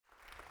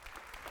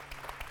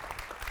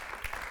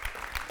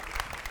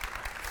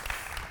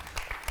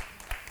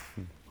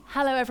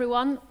Hello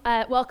everyone,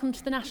 welcome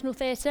to the National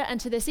Theatre and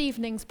to this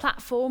evening's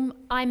platform.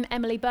 I'm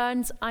Emily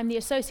Burns, I'm the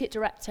Associate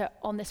Director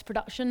on this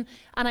production,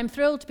 and I'm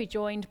thrilled to be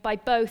joined by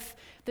both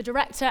the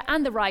director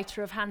and the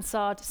writer of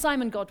Hansard,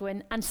 Simon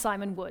Godwin and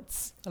Simon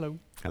Woods. Hello.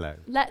 Hello.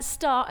 Let's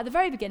start at the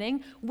very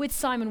beginning with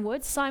Simon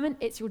Woods. Simon,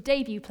 it's your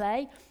debut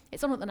play.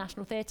 It's on at the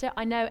National Theatre.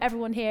 I know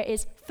everyone here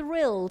is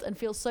thrilled and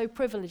feels so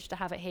privileged to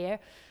have it here.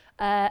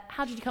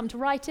 How did you come to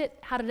write it?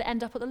 How did it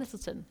end up at the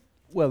Littleton?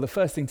 Well, the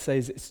first thing to say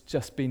is it's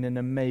just been an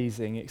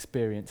amazing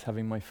experience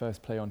having my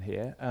first play on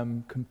here.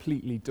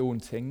 Completely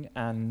daunting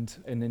and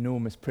an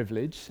enormous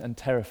privilege and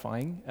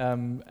terrifying.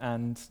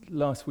 And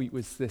last week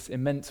was this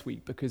immense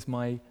week because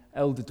my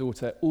elder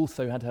daughter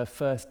also had her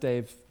first day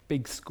of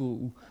big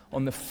school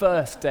on the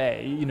first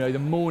day, you know, the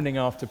morning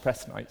after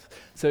press night.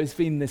 So it's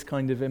been this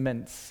kind of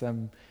immense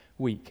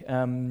week.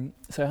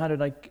 So how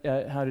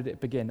did it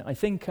begin? I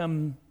think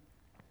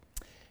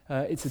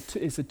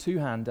it's a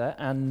two-hander,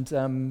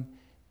 and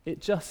it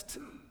just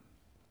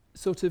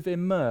sort of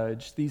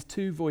emerged, these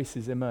two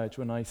voices emerged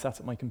when I sat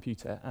at my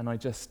computer, and I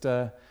just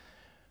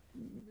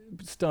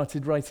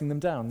started writing them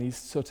down,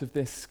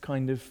 this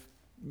kind of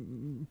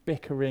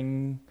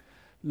bickering,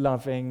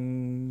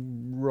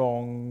 loving,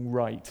 wrong,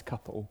 right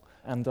couple.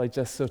 And I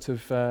just sort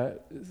of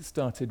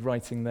started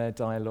writing their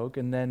dialogue,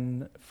 and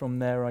then from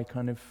there I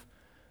kind of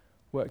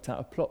worked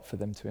out a plot for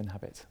them to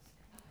inhabit.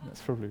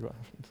 That's probably what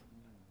happened.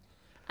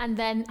 And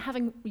then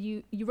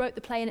you wrote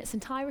the play in its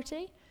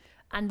entirety,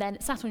 and then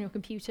it sat on your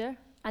computer,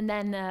 and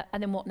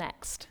then what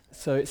next?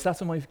 So it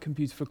sat on my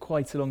computer for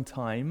quite a long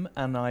time,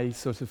 and I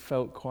sort of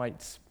felt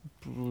quite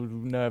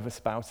nervous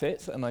about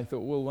it, and I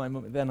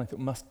thought,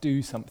 must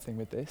do something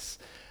with this.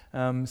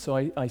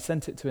 So I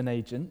sent it to an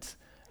agent,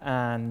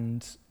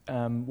 and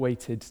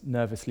waited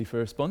nervously for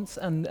a response,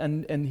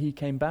 and he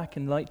came back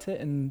and liked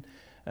it, and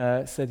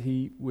said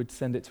he would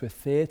send it to a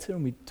theatre,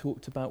 and we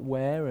talked about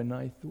where, and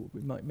I thought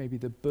we might maybe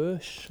the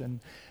Bush, and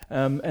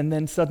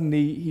then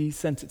suddenly he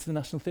sent it to the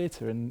National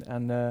Theatre,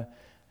 and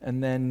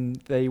then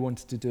they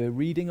wanted to do a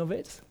reading of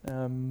it,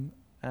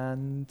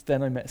 and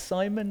then I met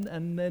Simon,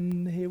 and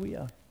then here we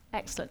are.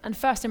 Excellent. And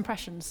first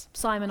impressions,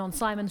 Simon on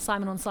Simon,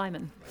 Simon on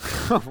Simon.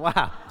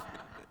 Wow.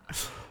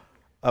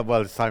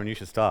 Well, Simon, you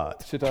should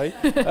start. Should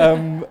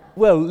I?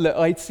 Well, look,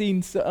 I'd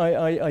seen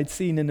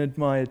and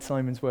admired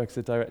Simon's work as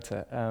a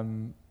director.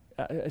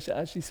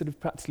 Actually sort of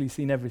practically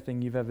seen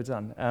everything you've ever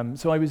done.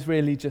 So I was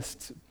really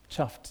just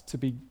chuffed to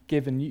be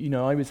given,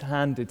 I was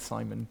handed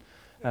Simon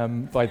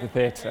by the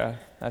theatre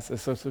as a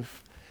sort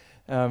of,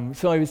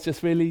 so I was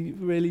just really,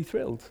 really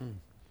thrilled.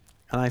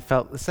 And I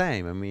felt the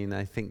same. I mean,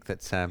 I think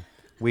that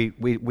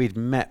we'd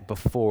met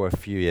before a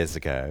few years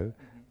ago,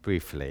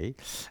 briefly,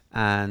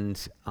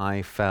 and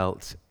I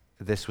felt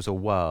this was a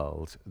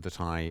world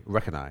that I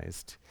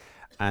recognised,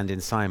 and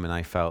in Simon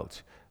I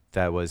felt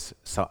there was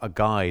a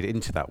guide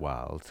into that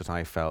world that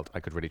I felt I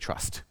could really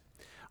trust.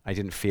 I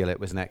didn't feel it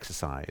was an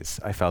exercise.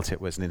 I felt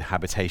it was an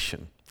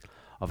inhabitation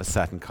of a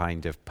certain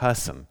kind of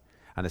person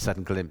and a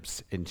certain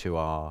glimpse into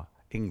our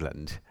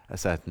England, a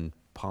certain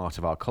part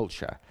of our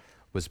culture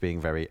was being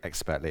very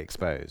expertly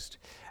exposed.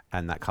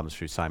 And that comes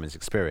through Simon's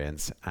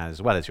experience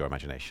as well as your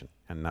imagination.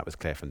 And that was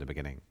clear from the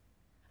beginning.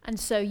 And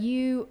so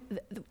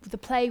the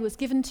play was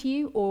given to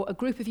you, or a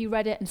group of you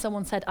read it and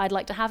someone said, I'd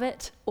like to have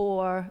it,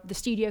 or the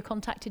studio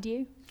contacted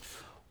you?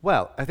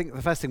 Well, I think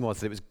the first thing was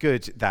that it was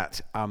good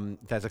that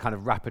there's a kind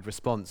of rapid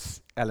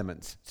response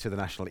element to the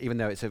National, even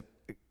though it's a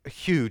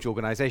huge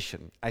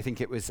organisation. I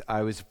think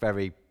I was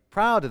very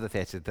proud of the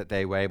theatre that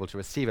they were able to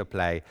receive a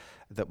play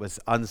that was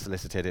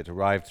unsolicited. It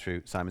arrived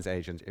through Simon's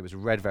agent. It was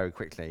read very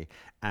quickly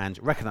and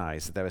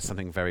recognised that there was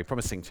something very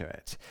promising to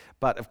it.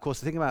 But of course,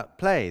 the thing about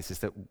plays is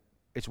that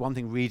it's one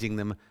thing reading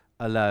them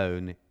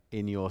alone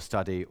in your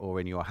study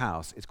or in your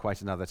house. It's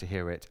quite another to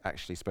hear it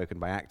actually spoken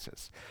by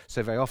actors.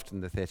 So very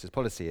often the theatre's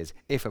policy is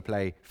if a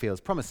play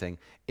feels promising,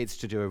 it's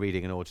to do a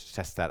reading in order to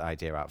test that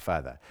idea out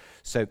further.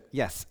 So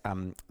yes,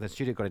 the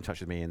studio got in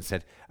touch with me and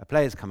said, a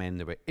play has come in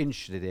that we're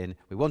interested in,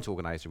 we want to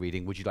organise a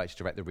reading, would you like to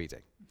direct the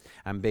reading?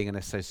 And being an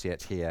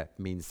associate here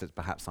means that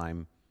perhaps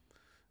I'm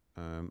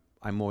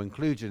more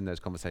included in those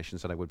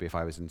conversations than I would be if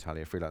I was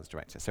entirely a freelance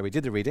director. So we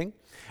did the reading,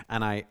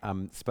 and I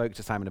spoke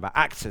to Simon about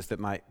actors that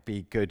might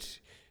be good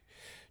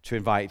to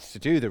invite to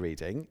do the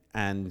reading,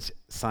 and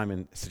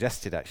Simon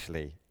suggested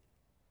actually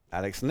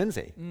Alex and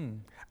Lindsay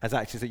as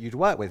actors that you'd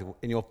worked with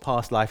in your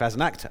past life as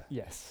an actor.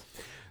 Yes.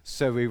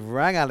 So we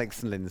rang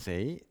Alex and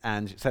Lindsay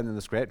and sent them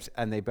the script,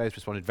 and they both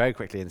responded very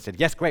quickly and said,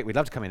 yes, great, we'd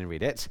love to come in and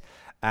read it.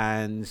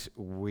 And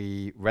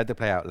we read the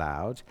play out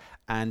loud,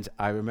 and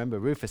I remember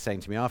Rufus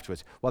saying to me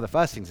afterwards, well, the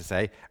first thing to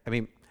say, I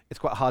mean, it's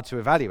quite hard to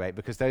evaluate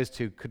because those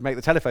two could make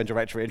the telephone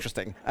directory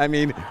interesting. I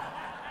mean,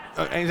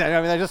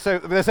 they're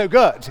so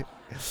good.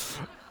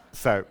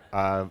 So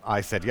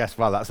I said, yes,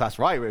 well, that's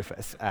right,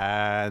 Rufus.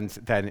 And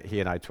then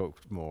he and I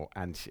talked more,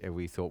 and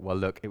we thought, well,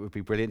 look, it would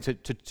be brilliant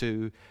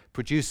to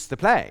produce the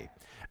play.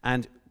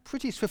 And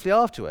pretty swiftly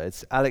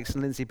afterwards, Alex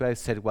and Lindsay both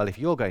said, well, if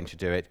you're going to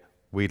do it,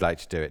 we'd like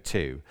to do it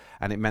too.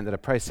 And it meant that a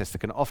process that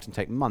can often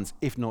take months,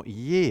 if not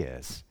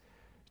years,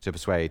 to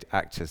persuade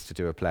actors to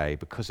do a play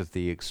because of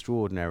the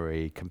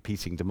extraordinary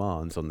competing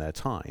demands on their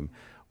time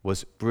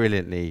was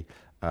brilliantly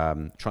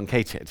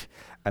truncated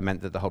and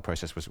meant that the whole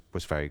process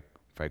was very,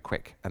 very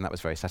quick, and that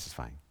was very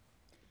satisfying.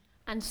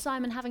 And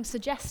Simon, having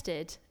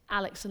suggested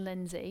Alex and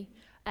Lindsay,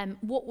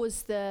 what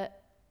was the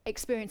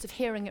experience of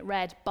hearing it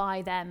read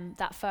by them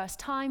that first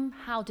time?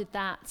 How did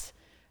that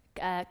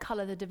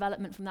colour the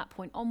development from that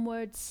point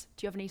onwards?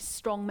 Do you have any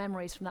strong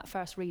memories from that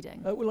first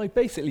reading? Well, I'd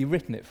basically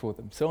written it for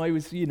them, so I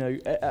was, I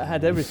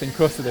had everything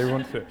crossed that they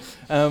wanted.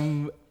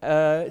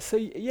 So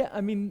yeah,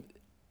 I mean,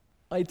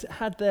 I'd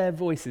had their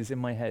voices in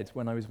my head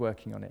when I was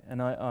working on it,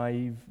 and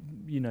I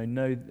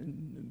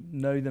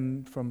know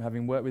them from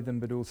having worked with them,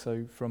 but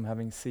also from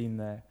having seen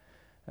their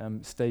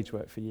stage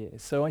work for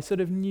years. So I sort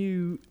of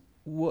knew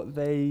what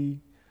they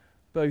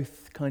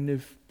both kind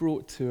of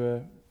brought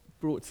to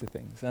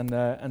things,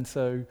 and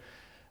so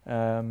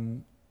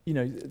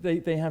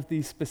they have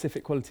these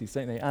specific qualities,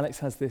 don't they? Alex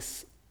has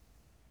this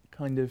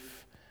kind of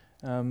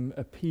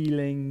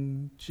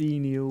appealing,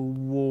 genial,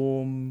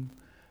 warm,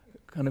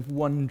 kind of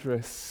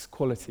wondrous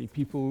quality.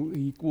 He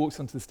walks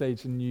onto the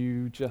stage and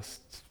you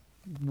just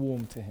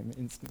warm to him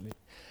instantly.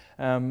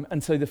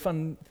 And so the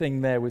fun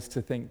thing there was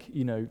to think,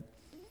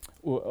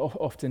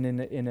 often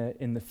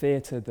in the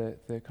theatre,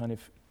 the kind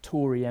of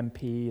Tory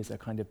MP is a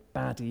kind of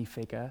baddie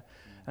figure,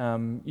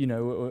 and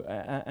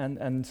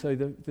so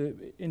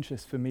the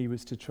interest for me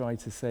was to try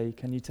to say,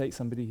 can you take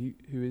somebody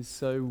who is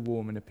so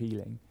warm and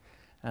appealing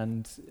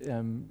and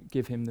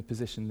give him the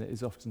position that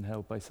is often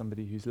held by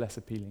somebody who's less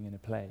appealing in a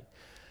play?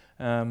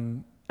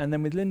 And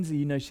then with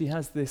Lindsay, she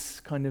has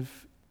this kind of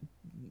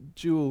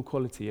dual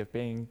quality of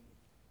being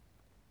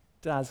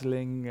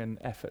dazzling and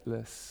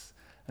effortless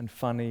and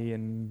funny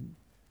and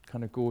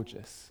kind of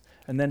gorgeous,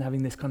 and then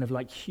having this kind of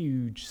like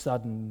huge,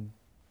 sudden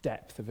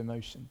depth of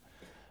emotion.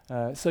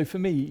 So for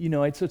me,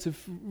 I'd sort of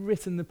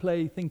written the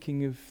play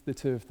thinking of the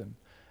two of them.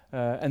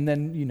 And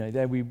then,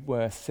 there we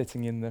were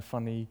sitting in the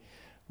funny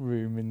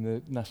room in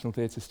the National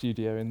Theatre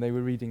studio, and they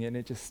were reading it, and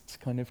it just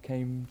kind of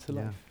came to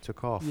life.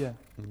 Took off. Yeah.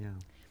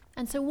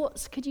 And so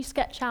could you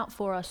sketch out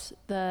for us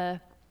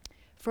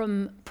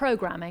from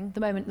programming, the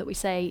moment that we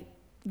say,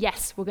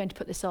 yes, we're going to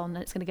put this on,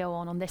 and it's going to go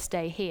on this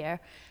day here,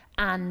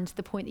 and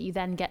the point that you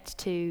then get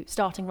to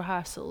starting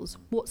rehearsals?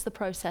 What's the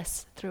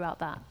process throughout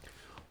that?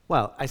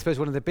 Well, I suppose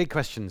one of the big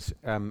questions,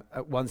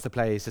 once the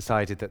play is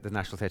decided that the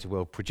National Theatre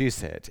will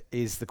produce it,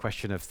 is the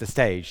question of the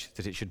stage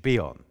that it should be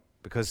on.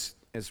 Because,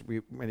 as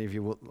many of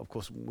you will, of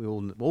course, we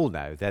all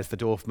know, there's the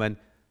Dorfman,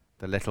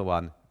 the little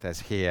one,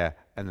 there's here,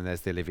 and then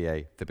there's the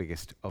Olivier, the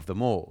biggest of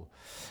them all.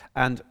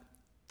 And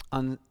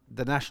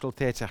the National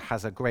Theatre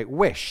has a great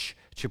wish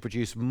to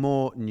produce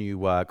more new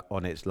work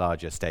on its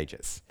larger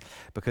stages.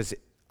 Because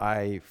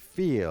I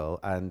feel,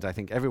 and I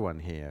think everyone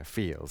here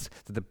feels,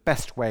 that the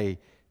best way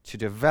to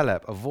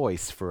develop a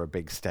voice for a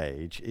big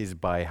stage is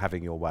by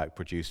having your work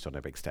produced on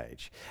a big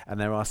stage. And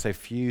there are so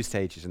few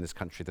stages in this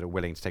country that are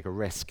willing to take a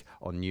risk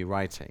on new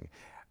writing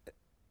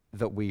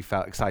that we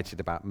felt excited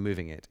about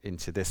moving it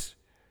into this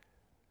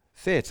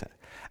theatre.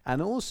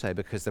 And also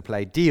because the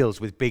play deals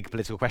with big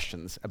political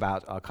questions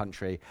about our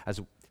country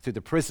as through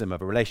the prism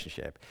of a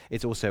relationship,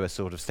 it's also a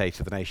sort of state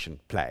of the nation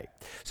play.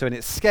 So in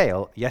its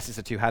scale, yes, it's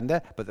a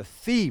two-hander, but the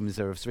themes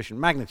are of sufficient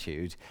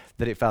magnitude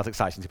that it felt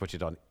exciting to put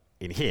it on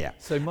in here.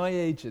 So my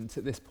agent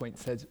at this point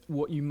said,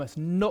 what you must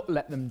not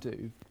let them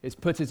do is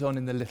put it on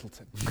in the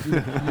Littleton.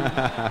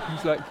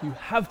 He's like, you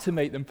have to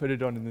make them put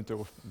it on in the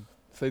Dorfman.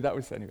 So that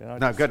was anyway.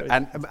 No, good.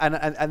 And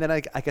then I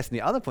guess from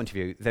the other point of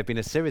view, there have been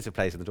a series of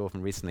plays in the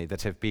Dorfman recently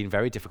that have been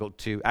very difficult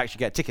to actually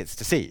get tickets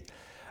to see.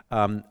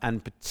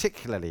 And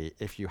particularly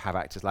if you have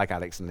actors like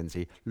Alex and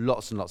Lindsay,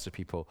 lots and lots of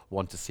people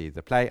want to see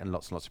the play and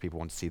lots of people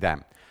want to see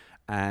them.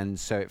 And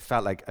so it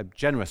felt like a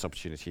generous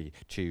opportunity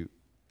to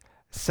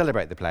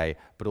celebrate the play,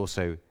 but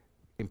also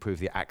improve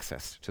the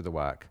access to the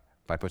work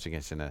by putting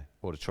it in an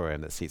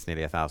auditorium that seats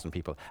nearly 1,000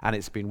 people. And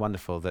it's been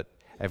wonderful that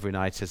every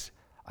night has,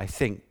 I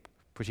think,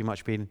 pretty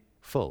much been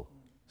full.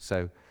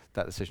 So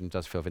that decision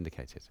does feel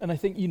vindicated. And I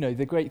think,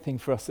 the great thing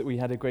for us that we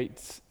had a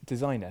great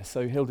designer.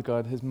 So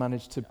Hildegard has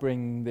managed to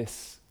bring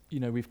this,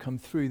 we've come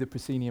through the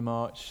proscenium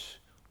arch,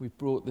 we've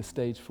brought the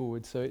stage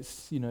forward, so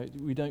it's,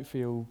 we don't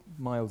feel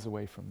miles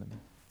away from them.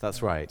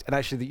 That's right. And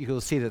actually,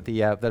 you'll see that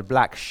the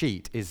black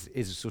sheet is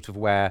sort of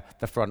where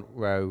the front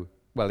row,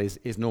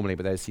 is normally,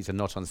 but those seats are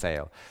not on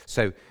sale.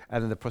 So,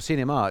 and then the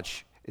proscenium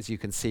arch, as you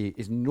can see,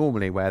 is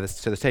normally where the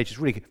stage is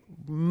really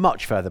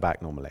much further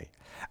back normally.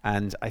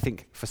 And I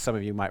think for some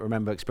of you might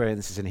remember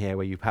experiences in here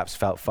where you perhaps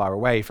felt far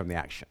away from the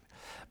action.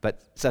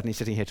 But certainly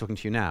sitting here talking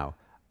to you now,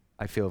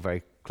 I feel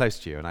very close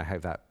to you, and I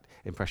hope that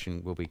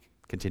impression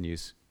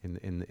continues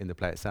in the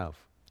play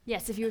itself.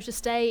 Yes, if you were to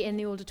stay in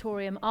the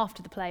auditorium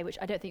after the play, which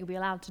I don't think you'll be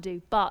allowed to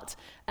do, but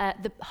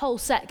the whole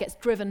set gets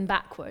driven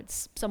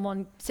backwards.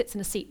 Someone sits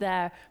in a seat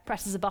there,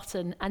 presses a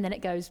button, and then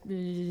it goes,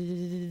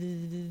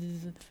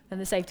 and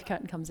the safety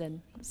curtain comes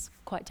in. It's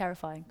quite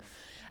terrifying.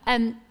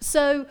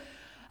 So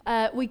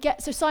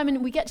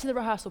Simon, we get to the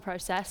rehearsal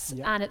process,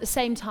 and at the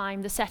same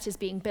time, the set is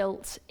being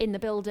built in the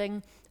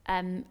building.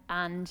 and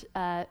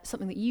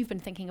something that you've been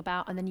thinking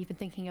about, and then you've been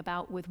thinking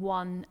about with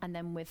one, and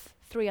then with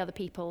 3 other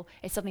people,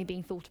 is suddenly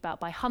being thought about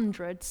by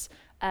hundreds.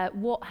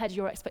 What had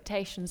your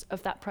expectations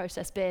of that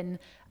process been,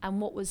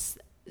 and what was,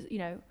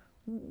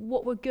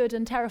 what were good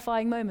and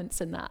terrifying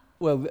moments in that?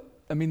 Well,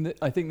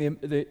 I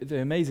think the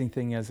amazing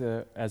thing as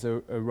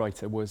a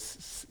writer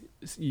was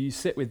you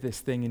sit with this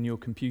thing in your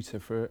computer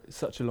for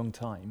such a long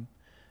time,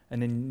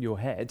 and in your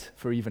head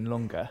for even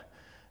longer,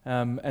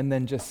 and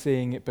then just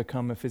seeing it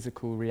become a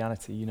physical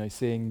reality.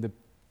 Seeing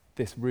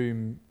this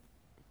room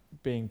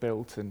being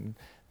built and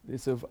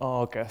this sort of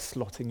Argus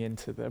slotting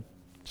into the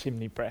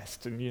chimney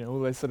breast, and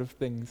all those sort of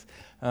things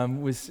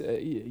was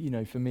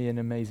for me an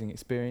amazing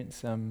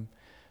experience.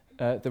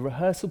 The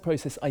rehearsal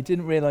process, I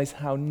didn't realise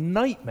how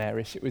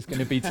nightmarish it was going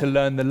to be to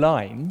learn the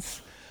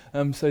lines.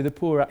 So the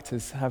poor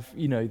actors have,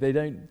 they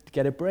don't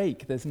get a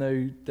break. Next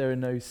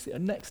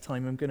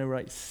time I'm going to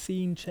write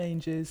scene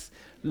changes,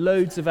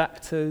 loads of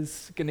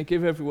actors, going to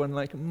give everyone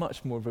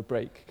much more of a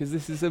break, because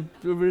this is a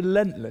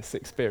relentless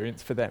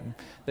experience for them.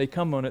 They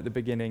come on at the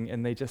beginning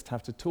and they just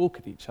have to talk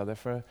at each other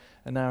for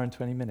an hour and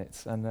 20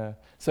 minutes. And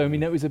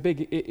it was a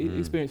big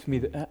experience for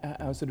me,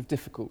 how sort of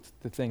difficult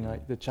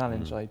the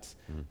challenge I'd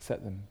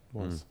set them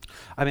was.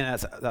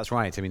 That's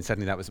right.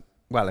 Certainly that was.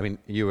 Well,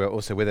 you were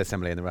also with us,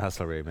 Emily, in the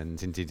rehearsal room,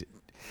 and indeed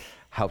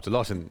helped a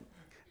lot in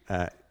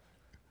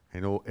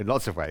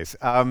lots of ways.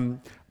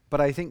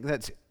 But I think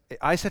that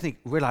I certainly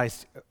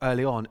realised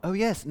early on, oh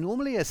yes,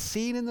 normally a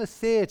scene in the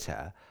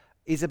theatre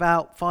is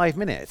about 5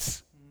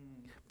 minutes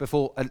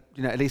before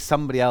at least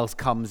somebody else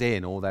comes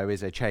in, or there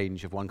is a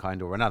change of one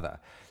kind or another.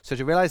 So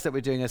to realise that we're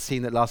doing a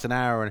scene that lasts an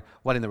hour, and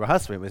in the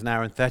rehearsal room it was an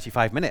hour and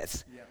 35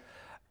 minutes.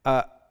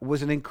 Yeah.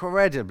 Was an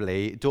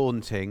incredibly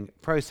daunting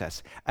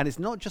process. And it's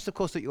not just, of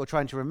course, that you're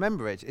trying to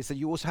remember it, it's that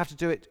you also have to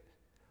do it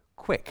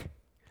quick.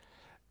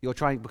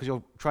 Because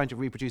you're trying to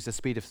reproduce the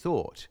speed of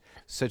thought.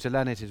 So to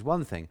learn it is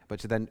one thing, but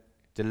to then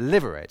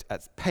deliver it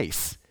at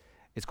pace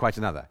is quite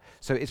another.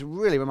 So it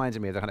really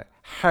reminded me of the kind of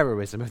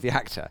heroism of the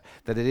actor,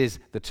 that it is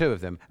the 2 of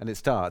them, and it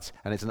starts,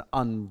 and it's an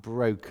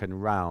unbroken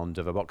round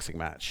of a boxing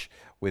match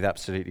with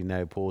absolutely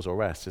no pause or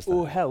rest, is there?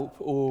 Or help,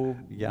 or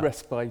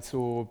respite,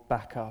 or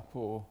backup,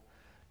 or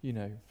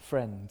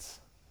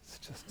friends. It's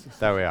just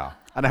there we are.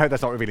 And I hope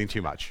that's not revealing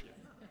too much.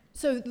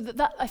 So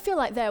that I feel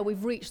like there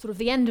we've reached sort of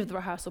the end of the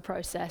rehearsal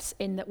process,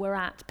 in that we're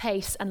at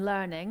pace and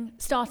learning,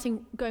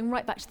 going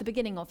right back to the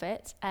beginning of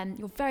it. And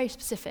you're very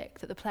specific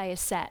that the play is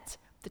set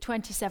the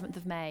 27th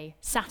of May,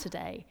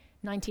 Saturday,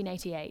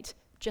 1988,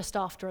 just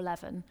after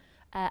 11.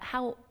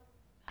 How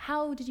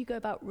did you go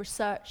about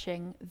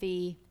researching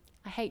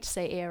I hate to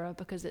say era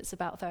because it's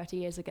about 30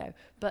 years ago,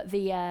 but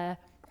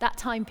that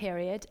time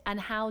period, and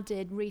how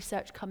did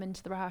research come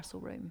into the rehearsal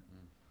room?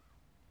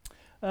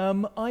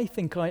 I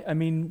think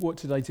what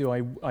did I do?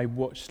 I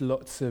watched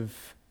lots of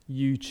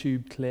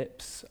YouTube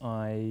clips.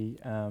 I,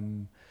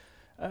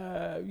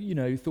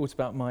 thought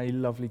about my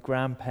lovely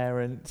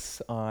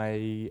grandparents.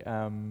 I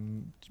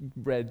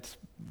read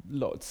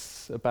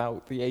lots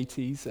about the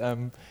 80s.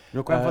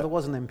 Your grandfather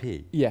was an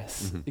MP?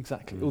 Yes,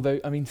 exactly. Although,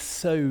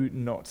 so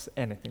not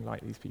anything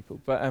like these people.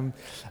 But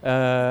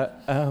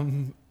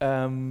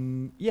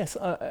yes,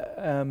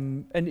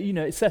 and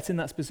it's set in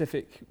that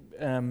specific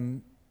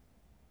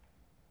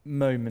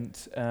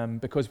moment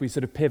because we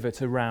sort of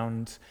pivot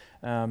around.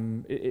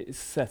 It's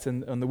set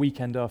on the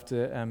weekend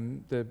after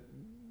the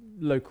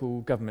Local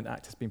Government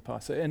Act has been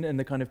passed, and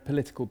the kind of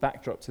political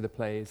backdrop to the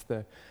play is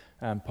the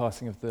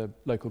passing of the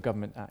Local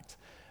Government Act.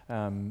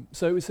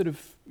 So it was sort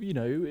of,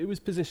 it was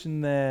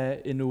positioned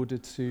there in order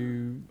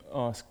to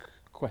ask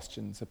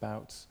questions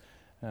about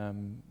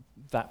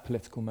that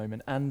political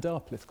moment and our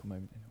political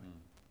moment.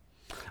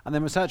 And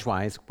then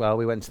research-wise,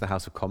 we went to the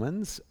House of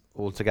Commons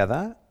all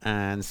together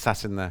and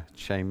sat in the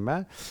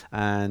chamber,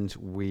 and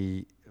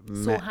we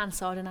saw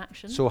Hansard in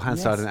action.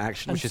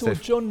 And saw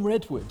John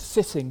Redwood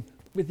sitting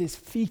with his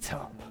feet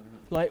up,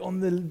 on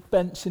the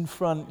bench in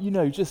front,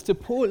 just to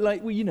pour,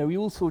 we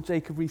all saw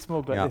Jacob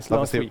Rees-Mogg this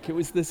last week. It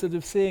was the sort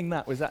of, seeing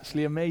that was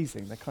actually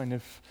amazing, the kind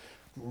of,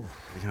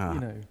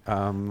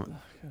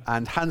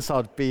 and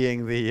Hansard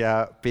being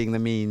the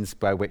means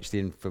by which the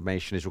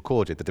information is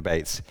recorded, the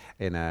debates,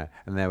 and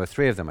there were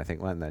 3 of them, I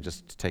think, weren't there,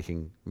 just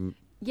taking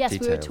Yes,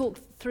 details. We were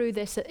talked through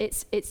this.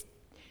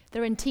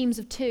 They're in teams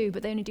of 2,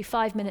 but they only do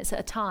 5 minutes at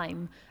a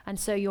time, and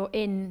so you're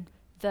in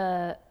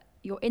the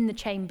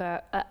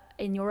chamber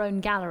in your own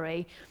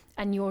gallery,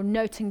 and you're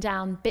noting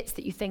down bits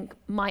that you think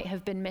might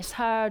have been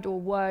misheard, or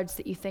words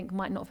that you think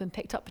might not have been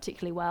picked up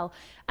particularly well,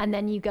 and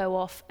then you go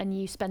off and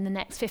you spend the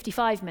next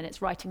 55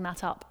 minutes writing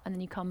that up, and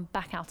then you come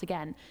back out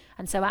again.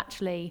 And so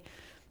actually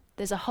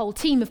there's a whole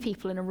team of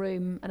people in a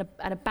room and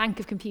a bank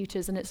of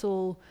computers, and it's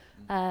all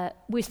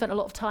we spent a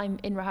lot of time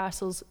in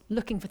rehearsals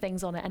looking for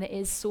things on it, and it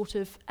is sort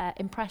of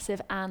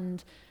impressive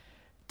and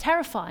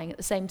terrifying at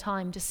the same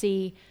time to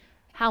see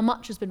how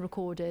much has been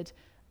recorded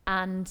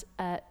and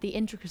the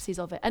intricacies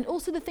of it, and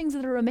also the things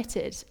that are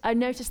omitted. I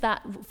noticed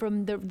that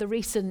from the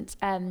recent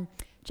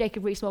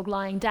Jacob Rees-Mogg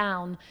lying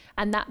down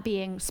and that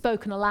being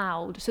spoken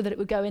aloud so that it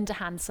would go into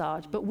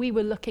Hansard. But we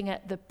were looking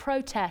at the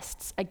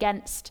protests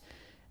against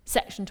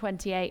Section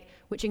 28,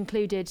 which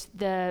included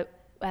the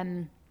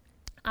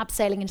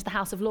abseiling into the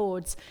House of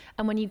Lords.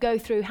 And when you go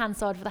through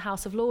Hansard for the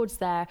House of Lords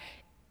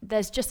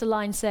there's just a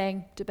line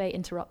saying, debate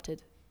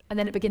interrupted. And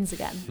then it begins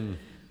again.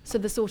 So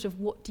the sort of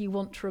what do you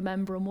want to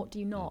remember and what do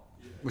you not?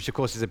 Which, of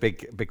course, is a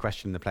big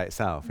question in the play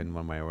itself, in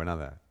one way or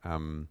another.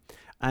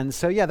 And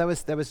so, yeah, there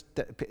was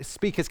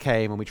speakers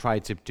came, and we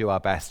tried to do our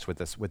best with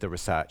the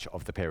research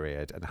of the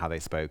period and how they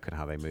spoke and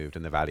how they moved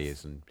and the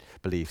values and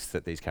beliefs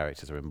that these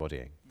characters are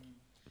embodying.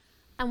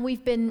 And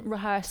we've been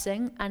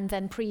rehearsing and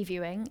then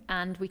previewing,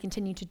 and we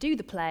continue to do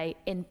the play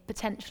in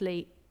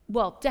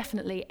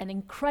definitely an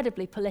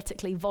incredibly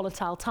politically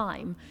volatile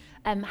time.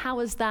 How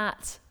has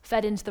that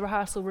fed into the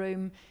rehearsal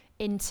room,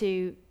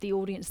 into the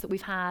audience that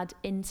we've had,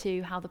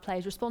 into how the play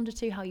has responded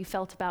to, how you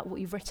felt about what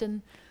you've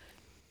written?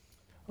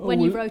 When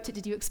you wrote it,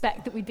 did you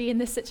expect that we'd be in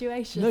this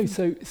situation? No,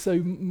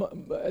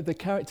 the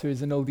character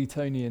is an old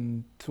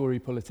Etonian Tory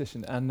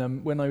politician,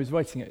 and when I was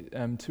writing it,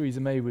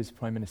 Theresa May was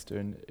Prime Minister,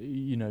 and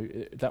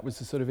that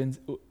was a sort of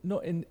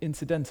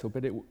incidental,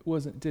 but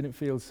it didn't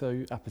feel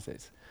so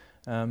apposite.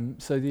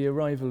 So the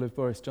arrival of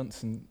Boris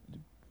Johnson,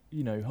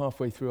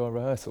 halfway through our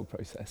rehearsal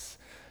process,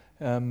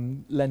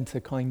 lent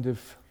a kind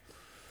of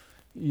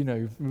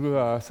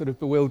sort of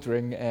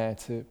bewildering air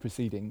to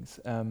proceedings,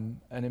 and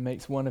it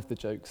makes one of the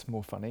jokes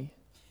more funny.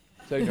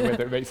 Don't know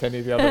whether it makes any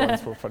of the other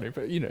ones more funny,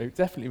 but it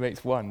definitely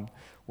makes one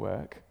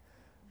work.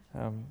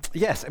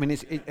 Yes, I mean,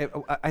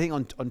 I think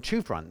on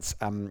two fronts,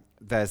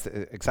 there's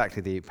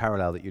exactly the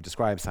parallel that you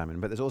described, Simon,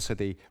 but there's also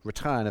the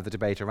return of the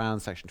debate around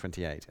Section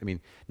 28. I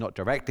mean, not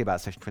directly about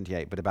Section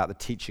 28, but about the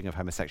teaching of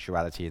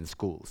homosexuality in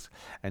schools.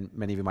 And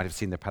many of you might have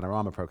seen the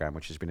Panorama programme,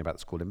 which has been about the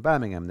school in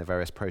Birmingham, the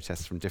various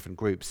protests from different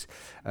groups,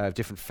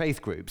 different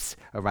faith groups,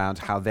 around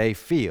how they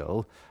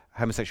feel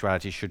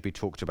homosexuality should be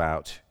talked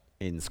about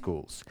in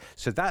schools.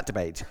 So that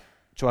debate,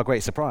 to our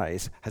great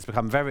surprise, has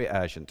become very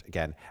urgent.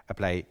 Again, a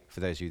play,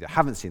 for those of you that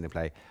haven't seen the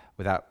play,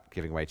 without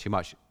giving away too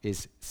much,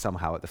 is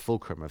somehow at the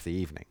fulcrum of the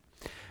evening.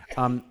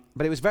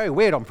 But it was very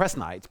weird on press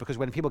night, because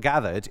when people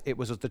gathered, it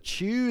was the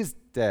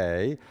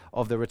Tuesday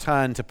of the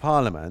return to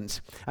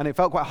Parliament, and it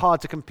felt quite hard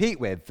to compete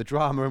with the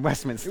drama in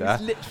Westminster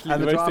and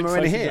the drama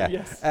in here.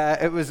 Yes.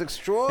 It was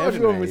extraordinary.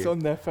 Everyone was on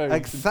their phones.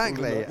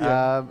 Exactly.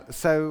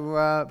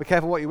 So be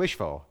careful what you wish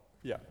for.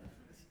 Yeah.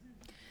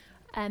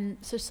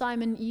 So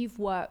Simon, you've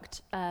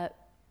worked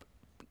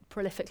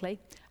prolifically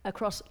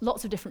across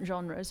lots of different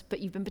genres, but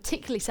you've been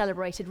particularly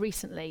celebrated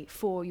recently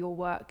for your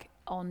work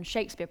on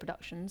Shakespeare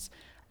productions.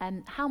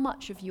 How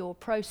much of your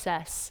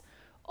process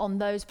on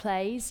those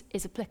plays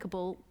is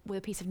applicable with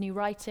a piece of new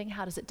writing?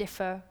 How does it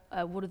differ?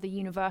 What are the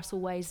universal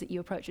ways that you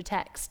approach a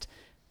text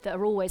that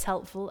are always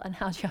helpful, and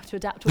how do you have to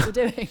adapt what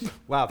you're doing?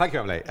 Wow, thank you,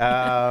 Emily.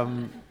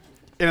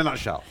 In a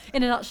nutshell.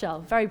 In a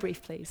nutshell, very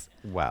brief, please.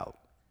 Well,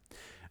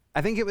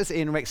 I think it was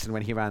Ian Rickson,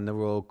 when he ran the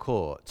Royal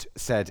Court,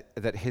 said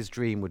that his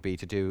dream would be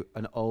to do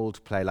an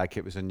old play like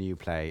it was a new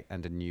play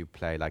and a new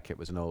play like it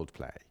was an old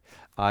play,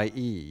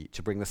 i.e.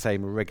 to bring the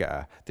same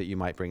rigour that you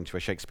might bring to a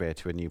Shakespeare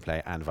to a new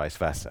play and vice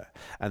versa.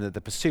 And that the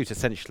pursuit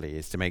essentially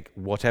is to make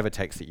whatever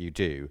text that you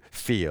do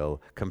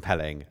feel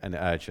compelling and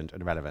urgent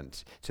and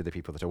relevant to the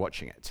people that are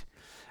watching it.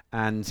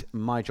 And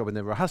my job in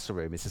the rehearsal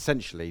room is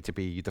essentially to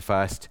be the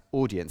first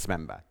audience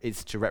member.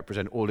 It's to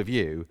represent all of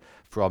you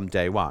from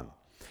day one.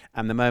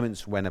 And the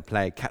moments when a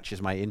play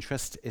catches my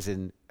interest is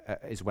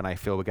when I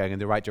feel we're going in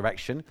the right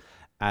direction,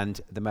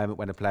 and the moment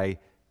when a play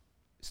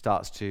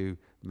starts to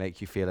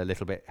make you feel a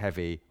little bit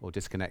heavy or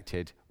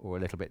disconnected or a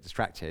little bit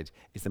distracted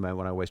is the moment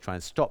when I always try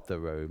and stop the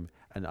room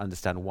and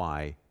understand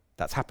why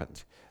that's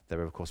happened. There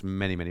are, of course,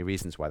 many, many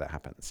reasons why that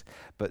happens.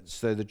 But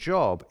so the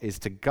job is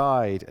to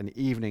guide an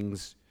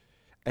evening's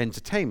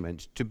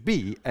entertainment to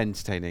be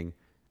entertaining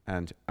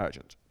and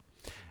urgent.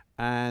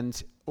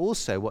 And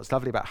also, what's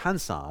lovely about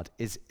Hansard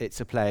is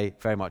it's a play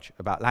very much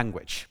about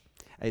language.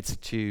 It's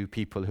to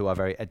people who are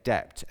very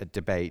adept at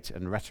debate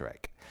and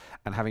rhetoric.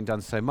 And having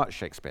done so much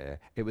Shakespeare,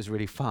 it was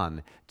really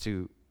fun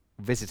to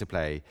visit a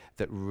play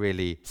that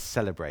really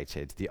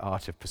celebrated the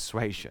art of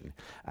persuasion.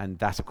 And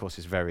that, of course,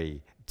 is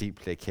very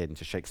deeply akin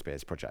to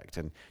Shakespeare's project.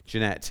 And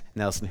Jeanette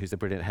Nelson, who's the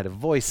brilliant head of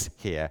voice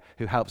here,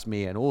 who helps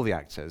me and all the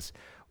actors,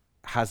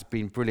 has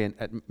been brilliant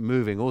at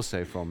moving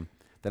also from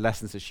the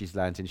lessons that she's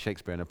learned in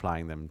Shakespeare and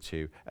applying them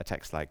to a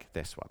text like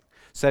this one.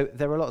 So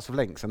there are lots of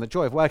links, and the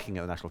joy of working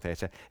at the National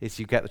Theatre is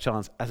you get the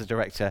chance as a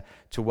director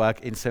to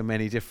work in so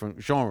many different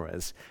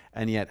genres,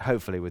 and yet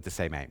hopefully with the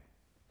same aim.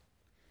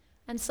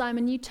 And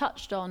Simon, you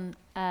touched on,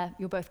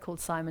 you're both called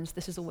Simons,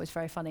 this is always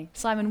very funny.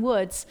 Simon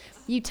Woods,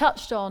 you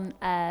touched on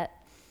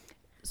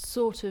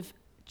sort of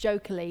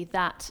jokily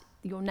that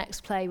your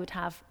next play would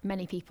have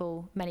many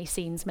people, many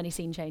scenes, many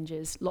scene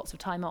changes, lots of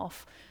time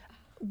off.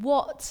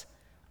 What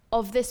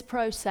of this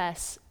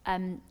process,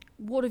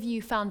 what have you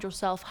found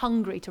yourself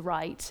hungry to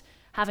write,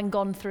 having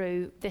gone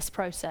through this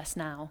process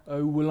now?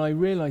 Oh, well, I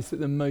realise that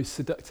the most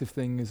seductive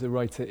thing as a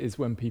writer is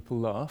when people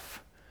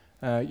laugh.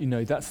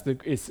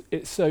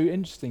 It's so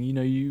interesting.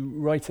 You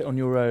write it on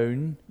your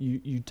own.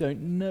 You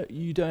don't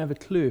have a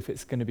clue if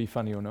it's going to be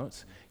funny or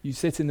not. You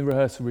sit in the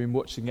rehearsal room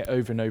watching it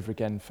over and over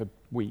again for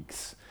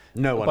weeks.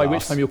 No one by laughs.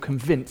 which time you're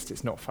convinced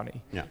it's not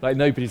funny. Yeah. Like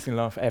nobody's going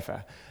to laugh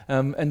ever.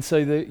 And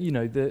so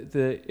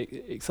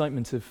the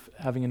excitement of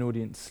having an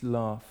audience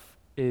laugh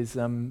is,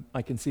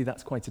 I can see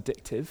that's quite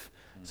addictive.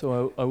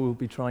 So I will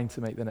be trying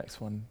to make the next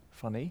one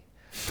funny.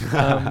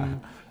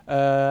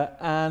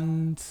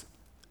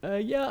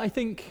 I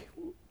think,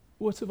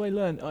 what have I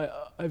learned?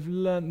 I've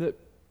learned that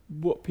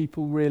what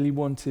people really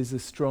want is a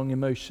strong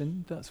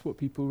emotion. That's what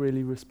people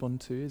really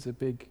respond to, is a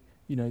big,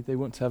 they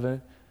want to have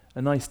a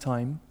nice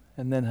time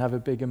and then have a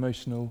big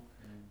emotional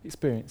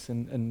experience.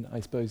 And I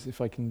suppose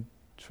if I can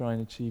try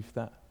and achieve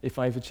that, if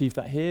I've achieved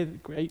that here,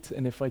 great.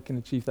 And if I can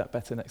achieve that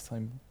better next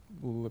time,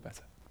 all the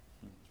better.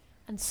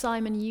 And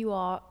Simon, you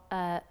are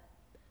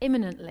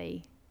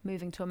imminently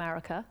moving to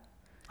America.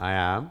 I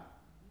am.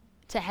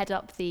 To head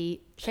up the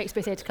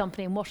Shakespeare Theatre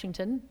Company in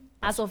Washington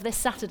as of this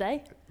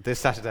Saturday. This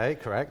Saturday,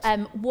 correct.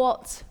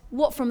 What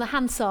from the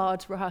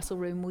Hansard rehearsal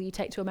room will you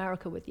take to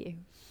America with you?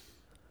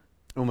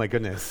 Oh my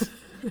goodness.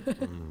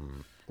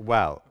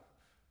 Well,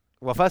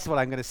 first of all,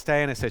 I'm going to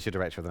stay an associate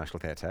director of the National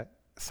Theatre.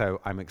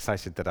 So I'm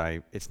excited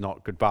that it's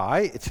not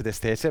goodbye to this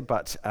theatre,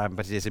 but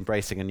it is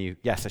embracing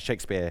a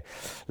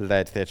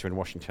Shakespeare-led theatre in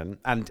Washington.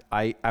 And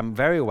I am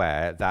very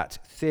aware that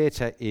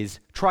theatre is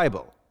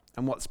tribal.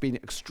 And what's been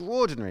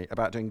extraordinary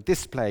about doing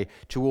this play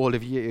to all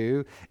of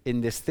you in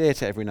this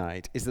theatre every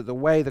night is that the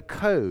way the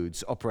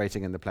codes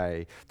operating in the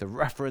play, the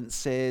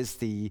references,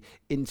 the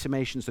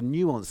intimations, the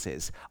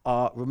nuances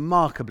are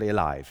remarkably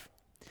alive.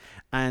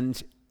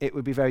 And it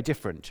would be very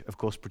different, of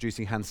course,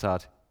 producing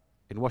Hansard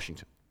in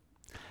Washington.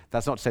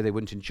 That's not to say they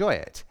wouldn't enjoy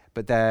it,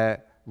 but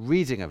their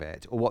reading of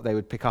it or what they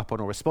would pick up on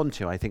or respond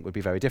to, I think, would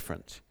be very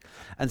different.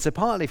 And so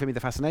partly for me, the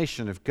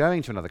fascination of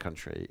going to another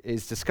country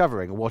is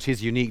discovering what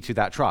is unique to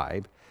that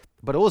tribe,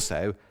 but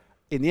also,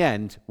 in the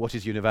end, what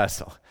is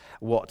universal?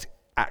 What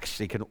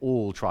actually can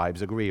all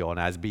tribes agree on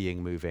as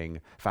being moving,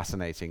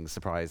 fascinating,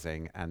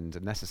 surprising,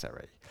 and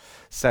necessary?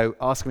 So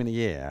ask me in a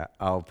year,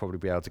 I'll probably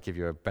be able to give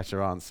you a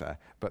better answer.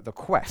 But the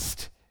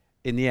quest,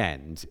 in the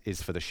end,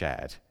 is for the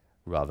shared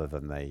rather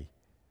than the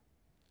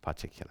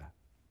particular.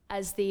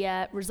 As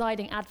the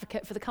residing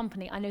advocate for the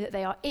company, I know that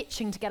they are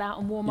itching to get out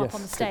and warm up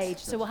on the stage.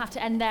 So we'll have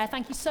to end there.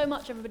 Thank you so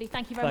much, everybody.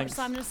 Thank you very much,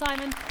 Simon and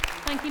Simon.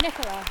 Thank you,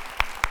 Nicola.